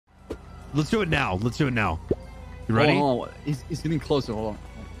Let's do it now. Let's do it now. You ready? Hold on. He's getting closer. Hold on.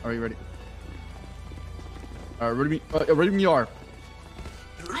 Are you ready? All right, ready when you are.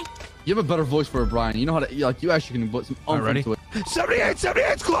 You have a better voice for it, Brian. You know how to, like, you actually can put some All right, ready? into it. 78,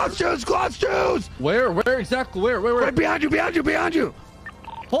 cloth shoes. Where exactly? Where? Right behind you.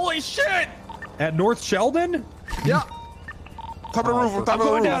 Holy shit! At North Sheldon? Yeah. Top of the roof.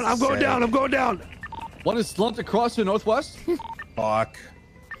 I'm going down. One is slumped across to the northwest. Fuck.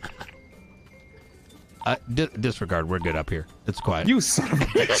 Disregard. We're good up here. It's quiet. You son of a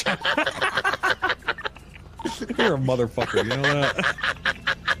bitch. You're a motherfucker. You know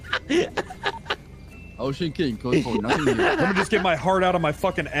that? Ocean King, code for nothing new. Let me just get my heart out of my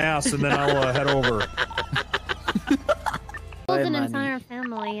fucking ass and then I'll head over. An entire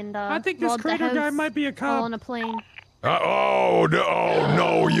family and I think this Crater guy might be a cop. on a plane. Oh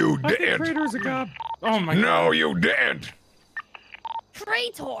no, you I think didn't. Crater's a cop. Oh my god. No, you didn't.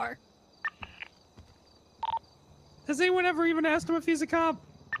 Traitor! Has anyone ever even asked him if he's a cop?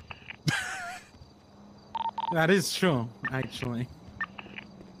 That is true, actually.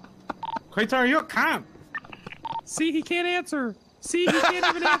 Crater, are you a cop? See, he can't answer. See, he can't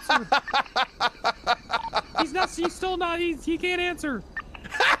even answer. He's still not, he can't answer.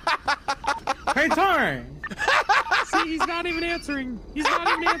 Crater! See, he's not even answering.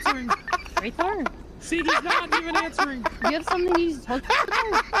 Traitor? See, he's not even answering. Do you have something you need to talk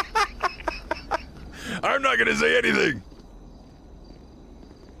about? I'm not gonna say anything.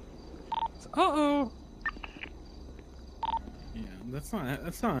 Uh-oh. Yeah, that's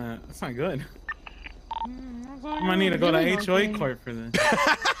not good. I I might need to go to HOA court for this.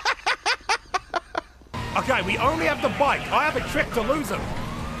 Okay, we only have the bike. I have a trick to lose him.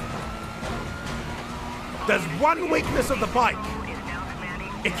 There's one weakness of the bike.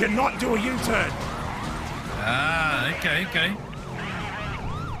 It cannot do a U-turn. Ah, okay.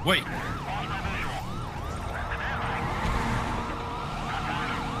 Wait.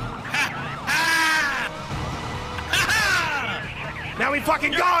 Now we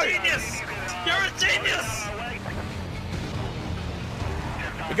fucking go! You're a genius!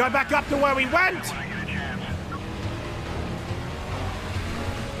 We go back up to where we went.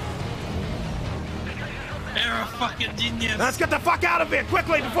 You're a fucking genius. Let's get the fuck out of here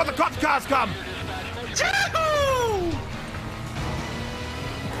quickly before the cops cars come.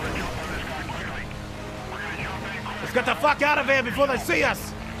 Let's get the fuck out of here before they see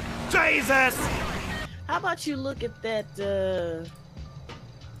us. Jesus! How about you look at that,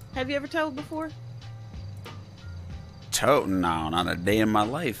 have you ever towed before? Tote? No, not a day in my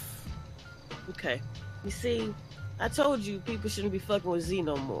life. Okay. You see, I told you people shouldn't be fucking with Z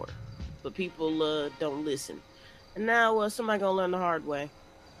no more. But people, don't listen. And now, somebody gonna learn the hard way.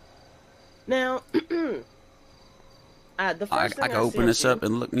 Now, the first thing I can open this up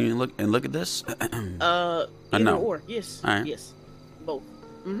and look at this. Either no. or, yes, right. yes, both.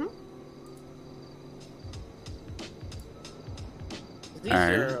 Mm-hmm. These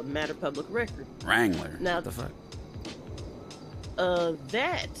are a matter of public record. Wrangler. Now, what the fuck?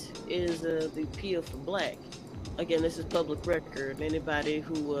 That is the PO for Black. Again, this is public record. Anybody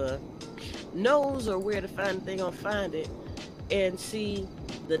who knows or where to find it, they gonna find it. And see,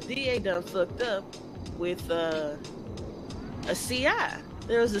 the DA done fucked up with a CI.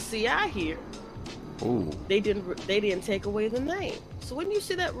 There was a CI here. Ooh. They didn't take away the name. So when you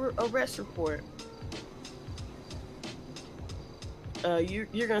see that arrest report,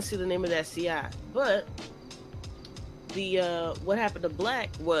 you're gonna see the name of that CI. But the what happened to Black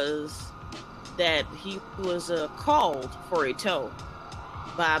was that he was called for a tow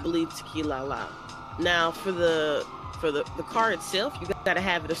by, I believe, Tequila La. Now for the car itself, you gotta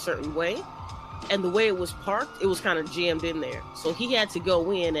have it a certain way, and the way it was parked, it was kind of jammed in there. So he had to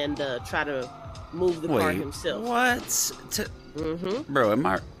go in and try to move the car himself. What? Bro, am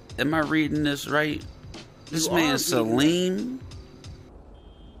I reading this right? This man Salim.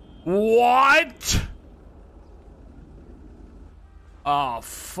 What? Oh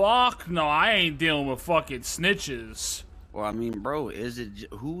fuck no! I ain't dealing with fucking snitches. Well, I mean, bro,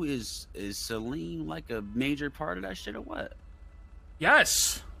 who is Salim like a major part of that shit or what?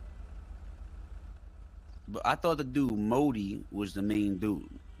 Yes. But I thought the dude Modi was the main dude.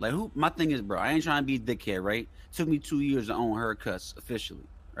 Like, who? My thing is, bro, I ain't trying to be a dickhead, right? Took me 2 years to own haircuts officially,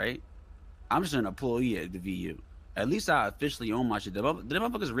 right? I'm just an employee at the VU. At least I officially own my shit. Did the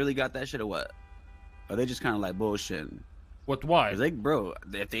motherfuckers really got that shit or what? Or they just kind of like bullshitting? What? Why? Like, bro,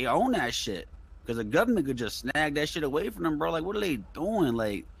 if they own that shit, because the government could just snag that shit away from them, bro. Like, what are they doing?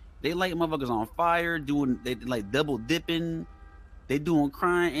 Like, they light motherfuckers on fire, they like double dipping, they doing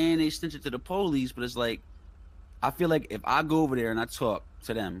crime and they snitch it to the police. But it's like, I feel like if I go over there and I talk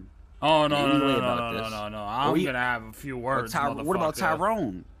to them, Oh no any no way no about no this. no no! I'm gonna have a few words. What about motherfucker.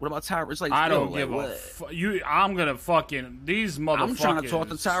 Tyrone? What about Tyrone? It's like I don't yo, give like, a you. I'm gonna fucking these motherfuckers. I'm trying to talk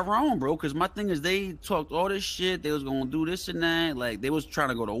to Tyrone, bro, because my thing is they talked all this shit. They was gonna do this and that. Like they was trying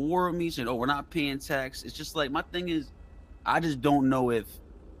to go to war with me, saying, "Oh, we're not paying tax." It's just like my thing is, I just don't know if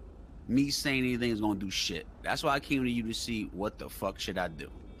me saying anything is gonna do shit. That's why I came to you to see what the fuck should I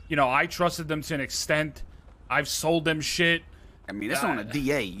do. You know, I trusted them to an extent. I've sold them shit. I mean, it's on a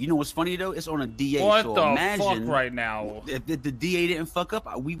DA. You know what's funny though? It's on a DA. What so the imagine fuck right now? If the DA didn't fuck up,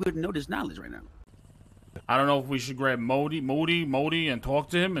 we wouldn't know this knowledge right now. I don't know if we should grab Modi, and talk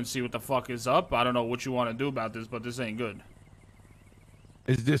to him and see what the fuck is up. I don't know what you want to do about this, but this ain't good.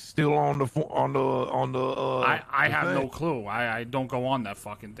 Is this still on the I have no clue. I don't go on that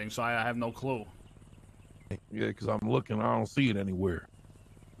fucking thing, so I have no clue. Yeah, because I'm looking, I don't see it anywhere.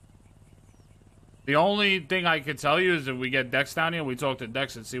 The only thing I could tell you is if we get DEXX down here, we talk to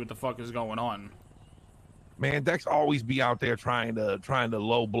DEXX and see what the fuck is going on. Man, DEXX always be out there trying to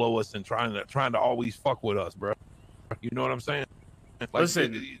low blow us and trying to always fuck with us, bro. You know what I'm saying? Like,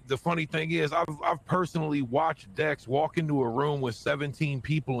 Listen, the funny thing is, I've personally watched DEXX walk into a room with 17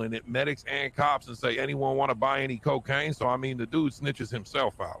 people in it, medics and cops, and say, "Anyone want to buy any cocaine?" So I mean, the dude snitches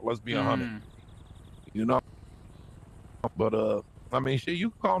himself out. Let's be 100. You know. But I mean, shit,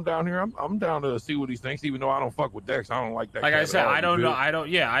 you calm down here. I'm down to see what he thinks, even though I don't fuck with DEXX. I don't like that. Like I said, I don't know. Good.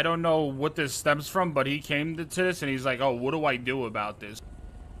 I don't know what this stems from, but he came to this and he's like, "Oh, what do I do about this?"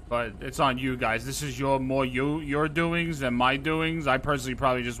 But it's on you guys. This is your doings than my doings. I personally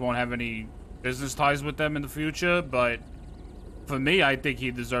probably just won't have any business ties with them in the future. But for me, I think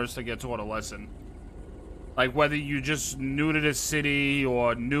he deserves to get taught a lesson. Like whether you just new to the city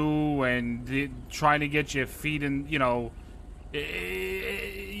or new and trying to get your feet in, you know,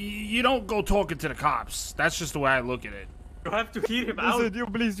 you don't go talking to the cops. That's just the way I look at it. You have to hear him out.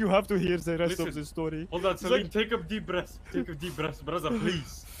 Listen, you have to hear the rest of the story. Hold on, Salim, take a deep breath. Take a deep breath, brother,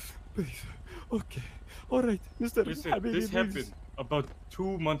 please. Please. Okay. All right, Mr. Listen, Habibi, this please. happened about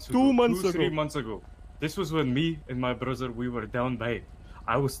 2 months ago. 3 months ago. This was when me and my brother, we were down bad.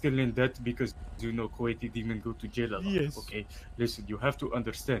 I was still in debt because, you know, Kuwaiti demon go to jail a lot. Yes. Okay, listen, you have to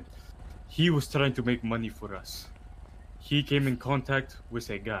understand. He was trying to make money for us. He came in contact with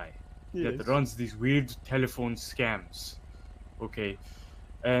a guy that runs these weird telephone scams. Okay,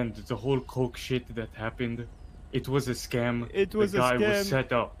 and the whole coke shit that happened, it was a scam. It was the guy a scam. was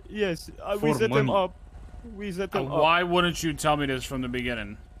set up. Yes, we set him up. We set him up. Why wouldn't you tell me this from the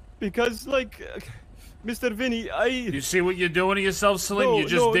beginning? Because, like, Mr. Vinny, You see what you're doing to yourself, Salim? You're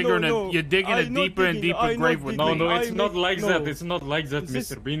just you're digging a deeper and deeper grave with me. No, it's not like that. It's not like that,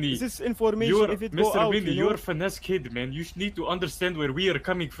 Mr. Vinny. This information, if it go Mr. out, Vinny, you're a finesse kid, man. You need to understand where we are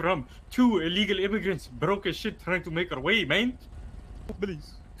coming from. 2 illegal immigrants broke as shit trying to make our way, man.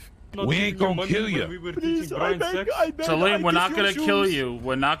 Please. We ain't gonna kill you. Please, I beg, Salim, we're not gonna kill you.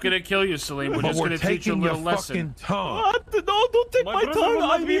 We're not gonna kill you, Salim. We're But just we're gonna teach you a taking your little lesson. fucking tongue. What? No, don't take my brother tongue. will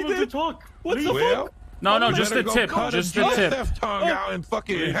I not be need able to it. talk. What the Well, fuck? No, just better the go tip. cut Just his the tip. left tongue out and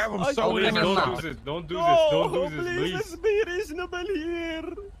fucking have him sew it in his Don't mouth. do this. Don't do this. No, Don't do this, please. please. Let's be reasonable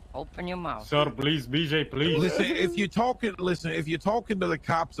here. Open your mouth. Sir, please, BJ, please. Listen, if you're talking to the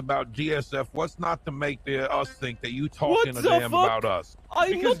cops about GSF, what's not to make us think that you talking to them about us?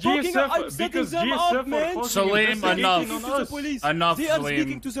 I'm Because not talking. GSF I'm setting them GSF up, man. Salim, enough. Enough, They are Salim.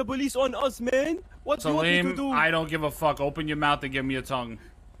 speaking to the police on us, man. What do you want me to Salim, do? I don't give a fuck. Open your mouth and give me your tongue.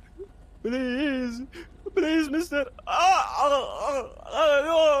 Please, please, Mister. No, I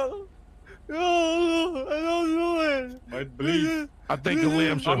don't know it. Mate, please. I think the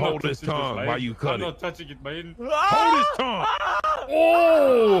limb should I'm not hold his touching this, tongue mate. while you cut I'm it. not touching it, man. Hold his tongue.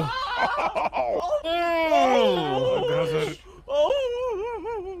 Oh! My brother.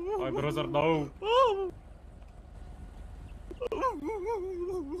 My brother, no.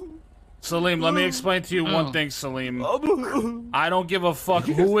 Salim, let me explain to you one thing, Salim. I don't give a fuck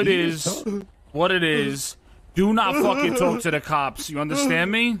who it is, what it is. Do not fucking talk to the cops. You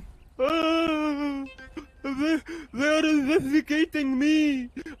understand me? They are investigating me.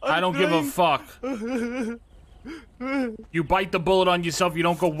 I don't give a fuck. You bite the bullet on yourself, you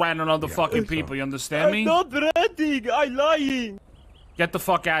don't go rat on other fucking people. You understand me? I'm not ratting. I'm lying. Get the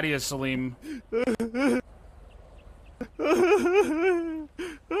fuck out of here, Salim.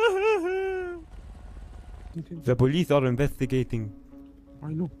 The police are investigating.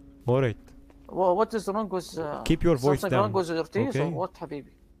 I know. All right. Well, what is wrong with... Keep your voice something down. wrong with your teeth okay? or what,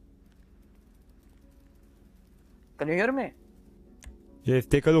 Habibi? Can you hear me? Yes,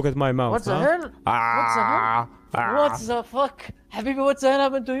 take a look at my mouth. What the huh? hell? What the hell? What the fuck? Habibi, what the hell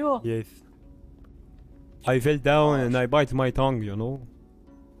happened to you? Yes. I fell down and I bite my tongue, you know.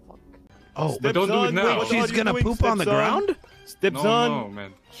 Oh, but don't do it now. Wait, she's gonna poop on the ground? Stepson. No,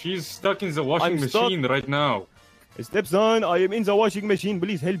 man. She's stuck in the washing machine right now. Stepson, I am in the washing machine.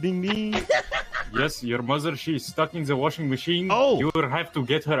 Please helping me. Yes, your mother, she's stuck in the washing machine. Oh. You will have to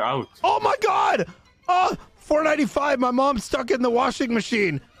get her out. Oh my God! Oh, $4.95. My mom's stuck in the washing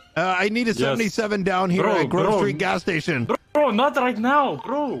machine. I need a 77 down here at Grove Street gas station. Bro, not right now,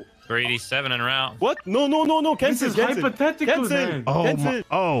 bro. 387 en route. What? No. Cancel. This is hypothetical, Cancel. man. Oh,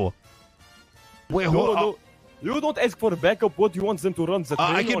 Cancel. Wait, no. You don't ask for backup. What you want them to run the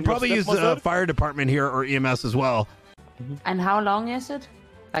train I can probably use the fire department here or EMS as well. And how long is it?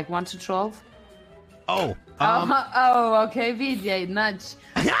 Like 1 to 12? Oh. Okay, VJ, nudge.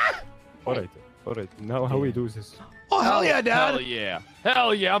 All right. Now how we do this? Oh, hell yeah, Dad.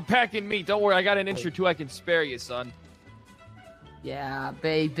 Hell yeah, I'm packing meat. Don't worry, I got an inch or two I can spare you, son. Yeah,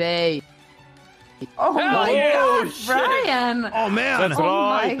 baby. Oh Hell my yeah. God, Brian. Oh, man. That's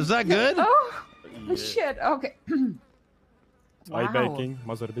right. Is that good? Oh, shit. Okay. I Wow. baking,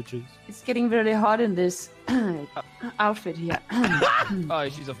 mother bitches. It's getting really hot in this outfit here. Oh,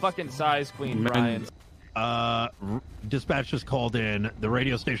 she's a fucking size queen, Brian. Dispatch just called in the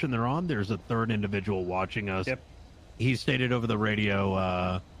radio station they're on. There's a third individual watching us. Yep. He stated over the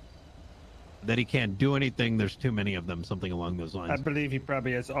radio that he can't do anything. There's too many of them, something along those I lines. believe he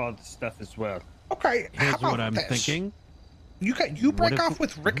probably has all the stuff as well. Okay, Here's how about what I'm this? thinking. You break if- off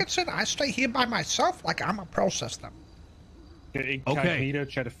with Ricketson. I stay here by myself. Like I'm gonna process them. Incognito,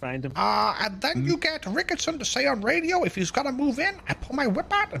 try to find him. And then you get Ricketson to say on radio if he's gonna move in. I pull my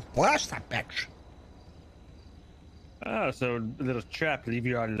whip out and blast that bitch. Oh, so a little trap, leave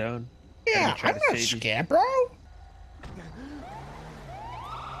you all alone. Yeah, Try I'm to not save you. scared, bro.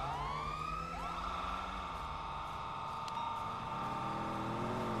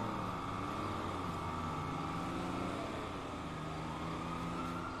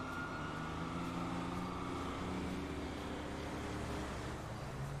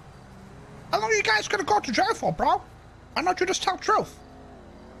 How long are you guys gonna go to jail for, bro? Why don't you just tell the truth?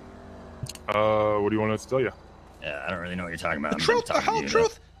 What do you want us to tell you? Yeah, I don't really know what you're talking about. The truth, the whole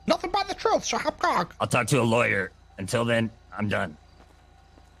truth, nothing but the truth. So hop gog. I'll talk to a lawyer. Until then, I'm done.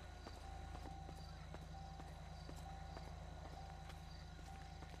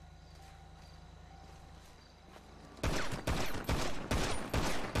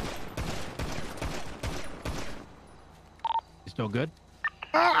 You still good?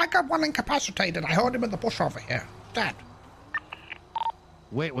 I got one incapacitated. I heard him in the bush over here. Dead.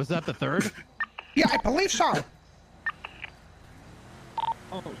 Wait, was that the third? Yeah, I believe so.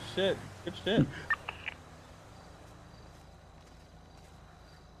 Oh shit! Good shit.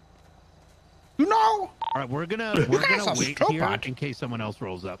 You know. All right, we're gonna guys are wait stupid. here in case someone else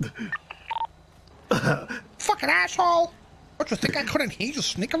rolls up. Fucking asshole. What, you think I couldn't hear you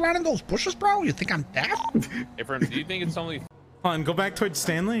sneak around in those bushes, bro? You think I'm deaf? Hey, friend, do you think it's only... Hold on, go back towards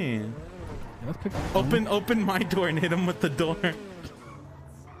Stanley. Open my door and hit him with the door. You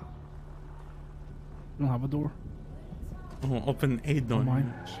don't have a door? Oh, open a door.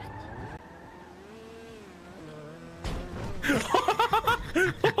 Mine.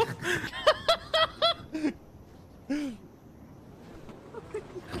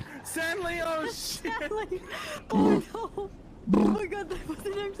 Stanley, oh shit! Stanley. Oh no. Oh my God, that was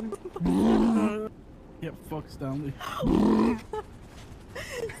an actual... Yep, fuck Stanley.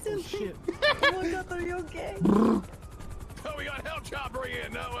 Stanley. shit. Oh my God, are you okay? Oh, we got hell chopper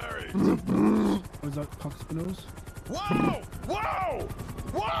in. No worries. What is that, Coxpinos? Whoa! Whoa!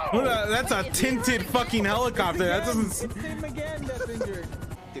 Whoa! Hold on, that's a tinted fucking helicopter. That doesn't. It's him again that's injured.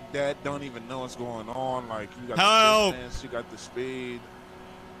 Your dad don't even know what's going on. Like, you got Help! the distance, you got the speed.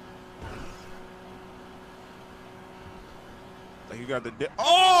 Like, you got the...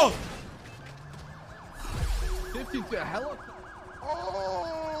 Oh! 50 to a helicopter.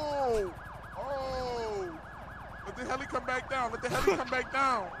 Oh! Oh! Let the heli come back down. Let the heli come back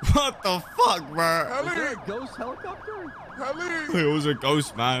down. What the fuck, bro? Was there a ghost helicopter? Heli! It was a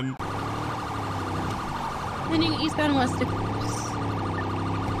ghost, man. Heading eastbound west to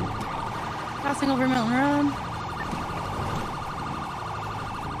crossing over Milton Road.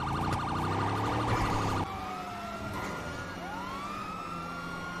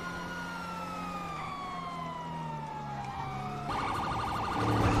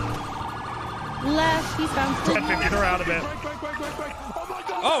 Left eastbound. Get her out of it.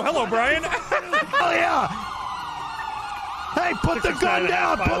 Oh, hello, Brian. Hell yeah! Hey, put the gun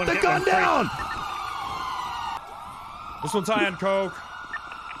down! Put the gun down! This one's high on coke.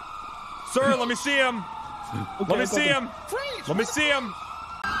 Sir, let me see him. Let me see him. Let me see him.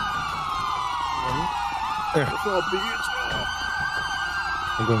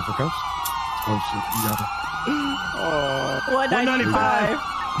 I'm going for cash. Oh shit, you got it. 195.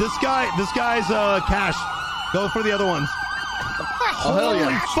 This guy's cash. Go for the other ones. Oh hell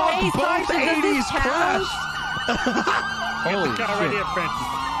yeah! Fuck, both 80s crash. Holy Get the car right here, Francis.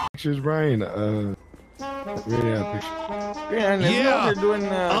 Pictures, Brian. Really have pictures. Yeah. You're doing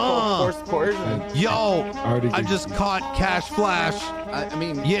forced coercion. Yo, I just caught Cash Flash. I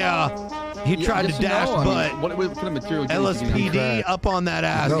mean, yeah. He tried to dash, but what kind of material? LSPD up on that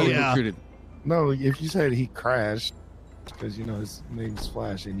ass. No, yeah. No, if you said he crashed, because you know his name's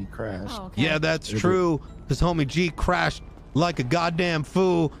Flash and he crashed. Oh, okay. Yeah, that's true. His homie G crashed like a goddamn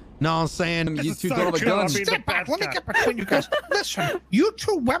fool. Know what I'm saying? You two don't have a gun. Step back. Let me get between you guys. Listen, you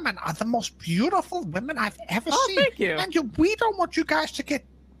two women are the most beautiful women I've ever seen. Thank you. And we don't want you guys to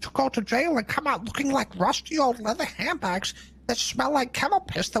go to jail and come out looking like rusty old leather handbags that smell like camel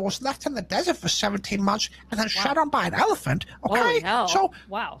piss that was left in the desert for 17 months and then shot on by an elephant. Okay? Holy hell. So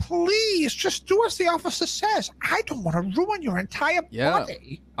Wow. please just do as the officer says. I don't want to ruin your entire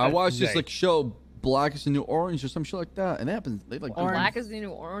body. I watched this like show, Black is the New Orange or some shit like that, and it happens. They like Black is the new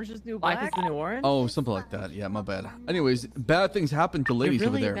orange is new black. Black is the new orange? Oh, something like that. Yeah, my bad. Anyways, bad things happen to ladies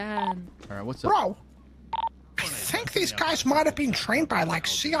really over there. bad. All right, what's up? Bro, I think these guys might have been trained by like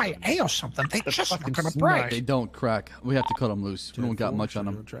CIA or something. They just not gonna break. They don't crack. We have to cut them loose. We don't got much on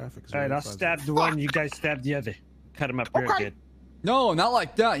them. All right, I'll stab the one. You guys stab the other. Cut him up real good. No, not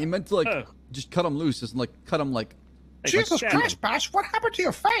like that. You meant to like just cut them loose. Just like cut them like. Jesus Christ, Bash! What happened to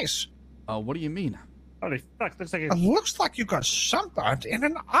your face? What do you mean? Holy fuck! Looks like It looks like you got sunburned in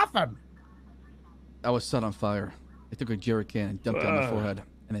an oven. I was set on fire. They took a jerry can and dumped it on my forehead,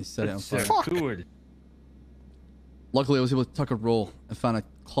 and they set it on fire. Good. Luckily, I was able to tuck a roll and found a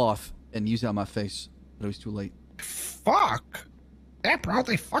cloth and use it on my face, but it was too late. Fuck! That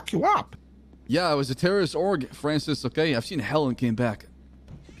probably fuck you up. Yeah, it was a terrorist org, Francis. Okay, I've seen hell and came back.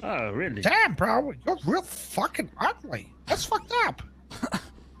 Oh, really? Damn, bro, you're real fucking ugly. That's fucked up.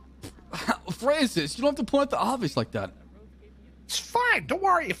 Francis, you don't have to point out the obvious like that. It's fine. Don't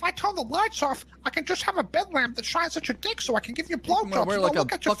worry. If I turn the lights off, I can just have a bed lamp that shines at your dick so I can give you blowjobs. I wear like a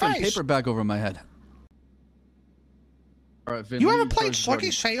look at your fucking face. paper bag over my head. All right, Vin. You ever played Sluggy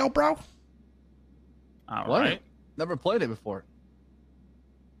Sayo, bro? What? Never played it before.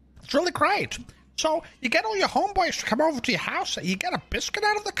 It's really great. So you get all your homeboys to come over to your house, and you get a biscuit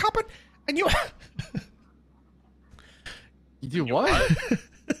out of the cupboard, and you... You do what?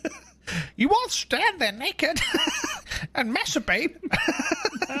 You all stand there naked and masturbate.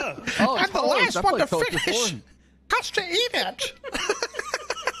 Oh, and the last one to finish before. has to eat it.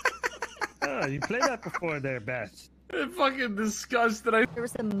 Oh, you played that before there, Bash. Fucking disgusted. There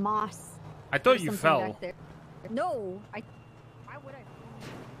was some moss. I thought There's you something fell. back there. No, why would I?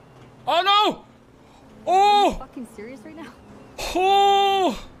 Oh no! Are you Oh! fucking serious right now?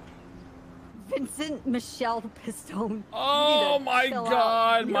 Oh! Vincent Michelle Pistone. Oh my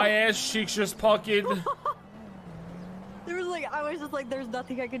god, my ass cheeks just puckered. There was like, I was just like, there's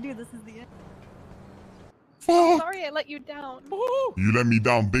nothing I can do. This is the end. Sorry I let you down. You let me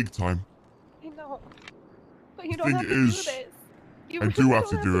down big time. I know. But you The don't thing have to is, do this. You I really do have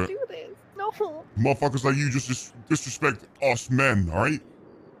don't to do it. Do this. No. Motherfuckers like you just disrespect us men, alright?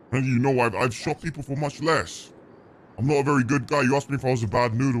 And you know I've shot people for much less. I'm not a very good guy. You asked me if I was a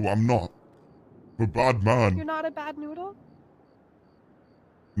bad noodle. I'm not. I'm a bad man. You're not a bad noodle?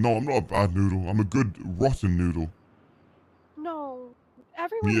 No, I'm not a bad noodle. I'm a good rotten noodle. No.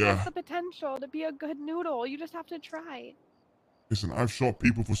 Everyone Yeah. has the potential to be a good noodle. You just have to try. Listen, I've shot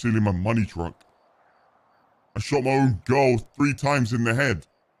people for stealing my money truck. I shot my own girl 3 times in the head.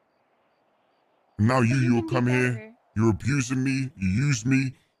 And now you'll come here, you're abusing me, you used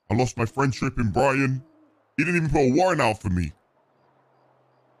me, I lost my friendship in Brian. He didn't even put a warrant out for me.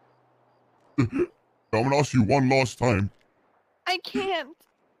 I'm gonna ask you one last time. I can't.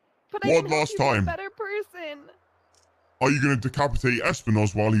 But One I can help last you be a time. better person. Are you gonna decapitate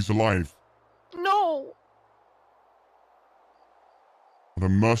Espinoz while he's alive? No. On a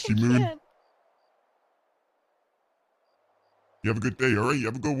mercy moon? Can't. You have a good day, alright? You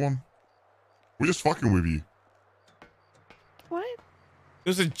have a good one. We're just fucking with you. What? It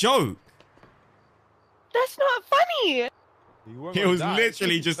was a joke. That's not funny. It was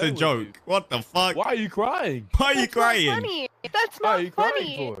literally just a joke. What the fuck? Why are you crying? Why are you That's not crying? funny. That's Why not are you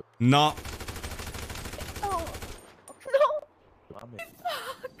funny. crying for? Nah. Oh. No.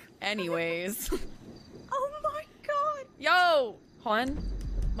 Anyways. Oh my god. Yo, hon.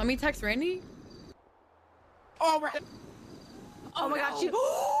 Let me text Randy. Oh, right. Oh my god, she.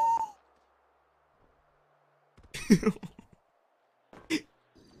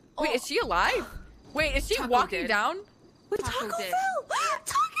 Wait, is she alive? Wait, is she Taco walking did. down? Wait, Taco did. fell!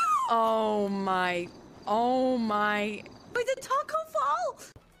 Oh my. Oh my. Wait, did Taco fall?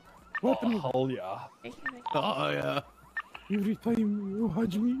 Oh yeah. Oh yeah. Every time you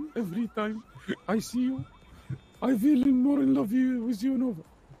hug me, every time I see you, I feel more in love with you, Nova.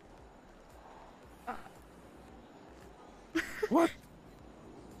 What?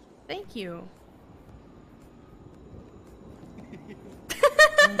 Thank you.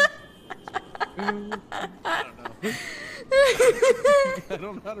 I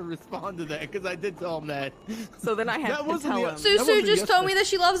don't know how to respond to that because I did tell him that. So then I have to tell him. Susu just told me that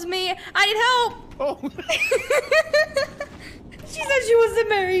she loves me. I need help. Oh. She said she wants to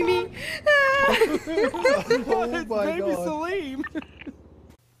marry me. Oh my Baby God. Salim.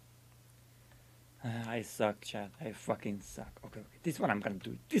 I suck, chat. I fucking suck. Okay. This one I'm gonna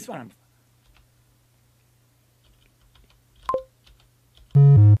do. This one I'm.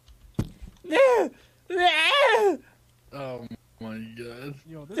 Oh my God.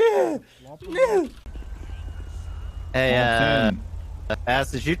 Hey,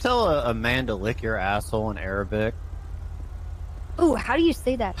 Ass, did you tell a man to lick your asshole in Arabic? Ooh, how do you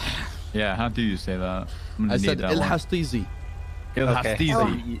say that? Yeah, how do you say that? I said El Hastizi. El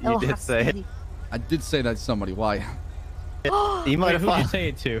Hastizi. You did say it. I did say that to somebody. Why? You might have Who did you say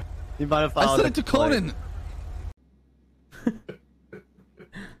it to? You might have I followed said it to Conan.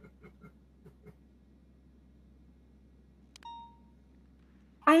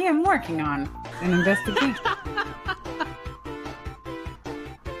 I am working on an investigation.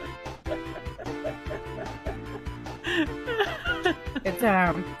 It's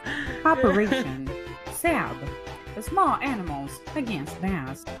Operation SAB, the small animals against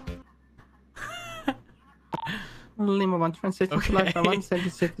bass. Wow,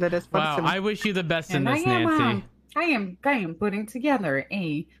 I wish you the best in And this, Nancy. I am putting together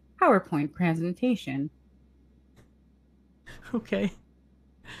a PowerPoint presentation. Okay.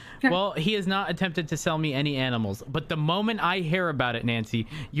 Well, he has not attempted to sell me any animals, but the moment I hear about it, Nancy,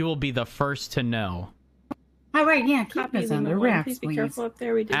 you will be the first to know. All right, yeah, keep us under wraps, Please be please. careful up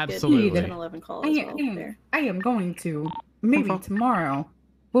there. We did Absolutely. get an 11 call as well there. I am going to, maybe tomorrow,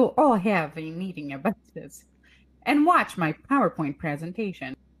 we'll all have a meeting about this and watch my PowerPoint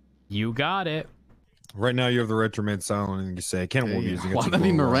presentation. You got it. Right now, you have the right to remain silent and you say, I can't will be using it. Why not be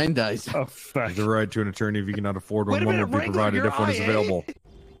Mirandized? Oh, fuck. The right to an attorney if you cannot afford one. Wait a One will minute, be provided if one is Wrangler, available.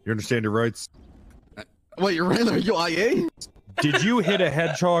 You understand your rights? Wait, you're Wrangler, you IA? Did you hit a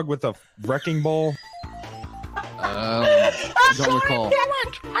hedgehog with a wrecking ball? I don't recall.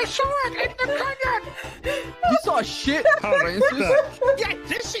 I saw it in the canyon. You saw shit, Francis. Yeah,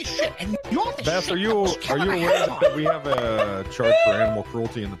 this is shit, and you're the Beth, shit are you that was aware killing a that we have a charge for animal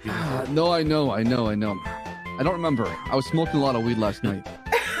cruelty in the penal code? No, I know. I don't remember. I was smoking a lot of weed last night.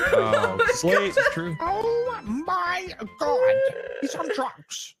 Oh, Slate, true. Oh my God, he's on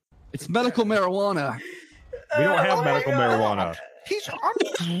drugs. It's medical marijuana. We don't have medical marijuana. He's on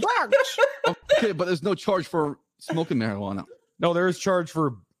drugs. Okay, but there's no charge for smoking marijuana. No, there is charge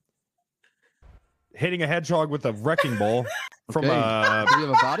for hitting a hedgehog with a wrecking ball from Do we a... have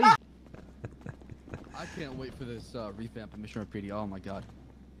a body? I can't wait for this revamp of Mission PD. Oh my God.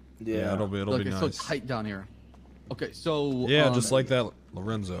 Yeah, it'll be It's nice. so tight down here. Okay, so Yeah, just like that,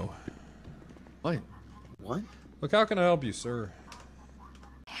 Lorenzo. What? What? Look, how can I help you, sir?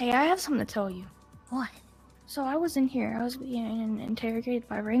 Hey, I have something to tell you. What? So I was in here. I was being interrogated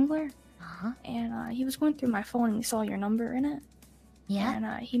by Wrangler. And he was going through my phone and he saw your number in it. Yeah? And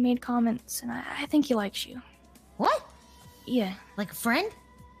he made comments, and I think he likes you. What? Yeah. Like a friend?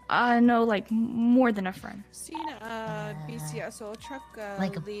 No, like more than a friend. Seen a BCSO truck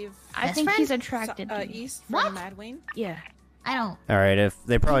Like a leave. I think he's attracted to you. East from Madwayne. Yeah. I don't. All right, if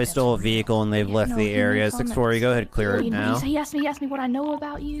they probably stole a vehicle and they've left No, the he area, made 640, go ahead, clear it now. He asked me what I know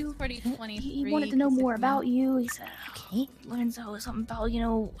about you. Pretty funny. He wanted to know more about you. He said, okay, Lorenzo, something about,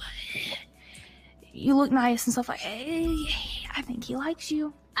 you look nice and stuff like, hey, I think he likes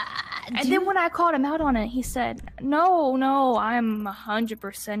you. And then when I called him out on it, he said, no, I'm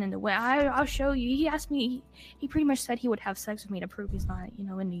 100% in the way. I'll show you. He asked me, he pretty much said he would have sex with me to prove he's not,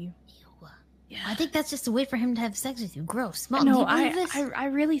 into you. Yeah. I think that's just a way for him to have sex with you. Gross. Mom, No, do you believe this? I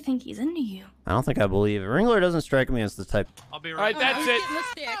really think he's into you. I don't think I believe it. Wrangler doesn't strike me as the type. I'll be right. All right,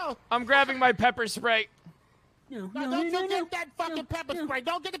 that's it. I'm grabbing my pepper spray. No, don't get that fucking pepper spray.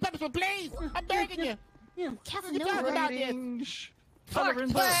 Don't get the pepper spray, please. I'm begging you. Kevin, no. About this. Fuck,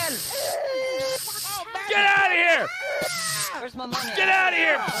 Get out of here! Where's my money? Get out of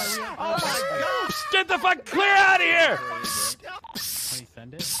here! Oh my God! Get the fuck clear out of here!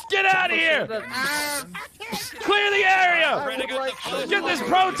 Get out of here! Clear the area! Get this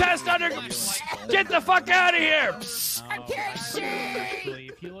protest under. Get the fuck out of here!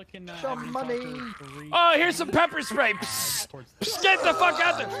 If you look Some money. Oh, here's some pepper spray. Psst. Psst, get the fuck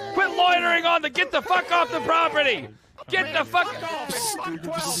out there. Quit loitering on the. Get the fuck off the property. Get the fuck.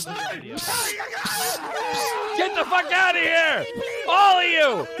 Get the fuck out of here. All of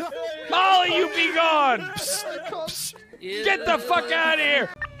you. All of you be gone. Get the fuck out of here.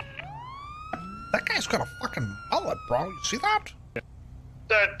 That guy's got a fucking mullet, bro. You see that?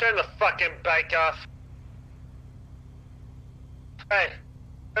 Turn the fucking bike off. Hey,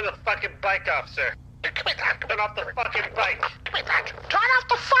 turn the fucking bike off, sir. Turn off the fucking bike. Turn off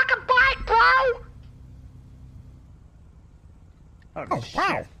the fucking bike, bro! Oh,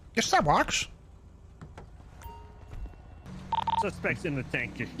 wow. Guess that works. Suspects in the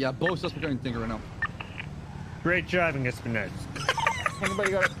tank. Yeah, both suspects are in the tank right now. Great driving, Espinez.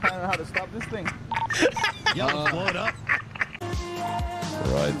 Anybody got a plan on how to stop this thing? Yeah, let's blow it up.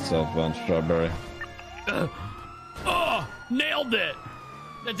 Right, southbound Strawberry. Oh, nailed it!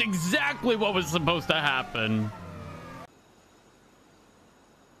 That's exactly what was supposed to happen.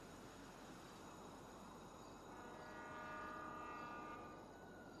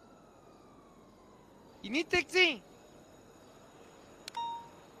 You need taxi.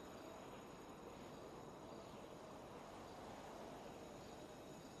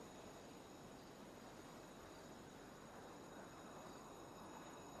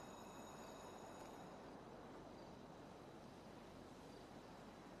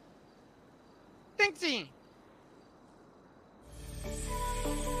 Taxi.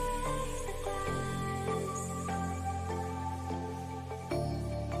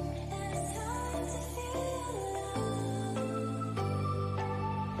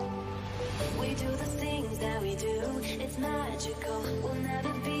 We do the things that we do, it's magical. We'll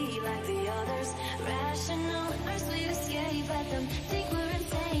never be like the others. Rational, our sweet escape. Let them think we're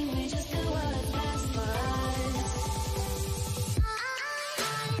insane. We just do what's best for us.